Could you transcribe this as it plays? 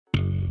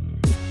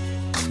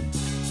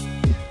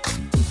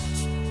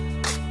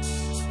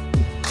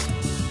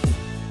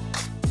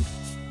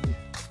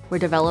We're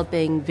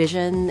developing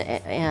vision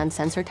and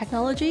sensor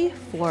technology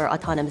for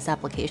autonomous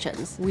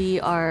applications.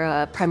 We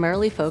are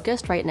primarily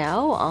focused right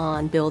now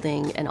on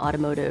building an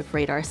automotive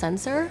radar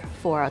sensor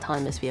for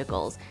autonomous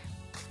vehicles.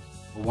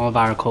 One of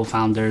our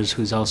co-founders,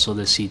 who's also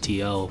the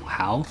CTO,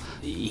 Hao,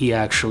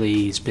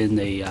 he's been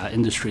the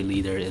industry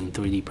leader in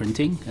 3D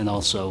printing and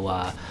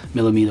also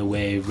millimeter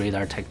wave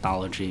radar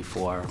technology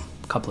for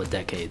a couple of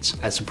decades.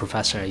 As a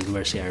professor at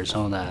University of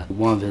Arizona,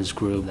 one of his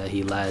group that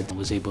he led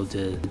was able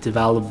to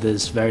develop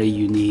this very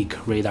unique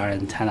radar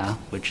antenna,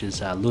 which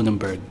is a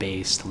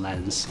Luneburg-based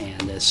lens.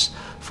 And as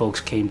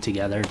folks came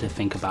together to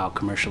think about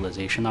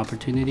commercialization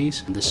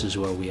opportunities, and this is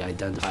where we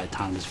identified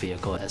autonomous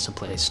vehicle as a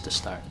place to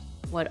start.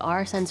 What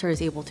our sensor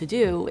is able to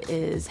do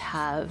is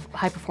have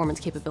high performance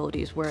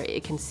capabilities where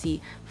it can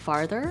see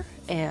farther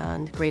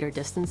and greater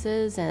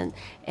distances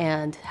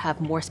and have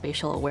more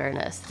spatial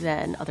awareness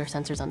than other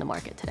sensors on the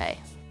market today.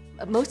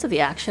 Most of the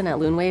action at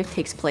Lunewave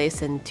takes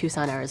place in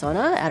Tucson,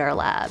 Arizona at our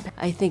lab.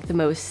 I think the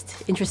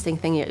most interesting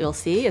thing that you'll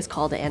see is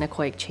called the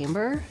anechoic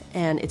chamber,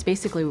 and it's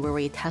basically where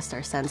we test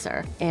our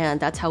sensor, and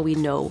that's how we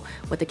know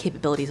what the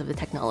capabilities of the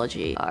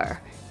technology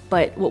are.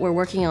 But what we're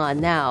working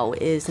on now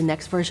is the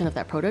next version of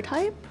that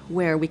prototype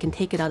where we can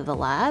take it out of the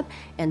lab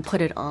and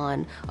put it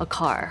on a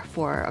car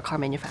for a car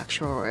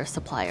manufacturer or a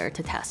supplier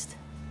to test.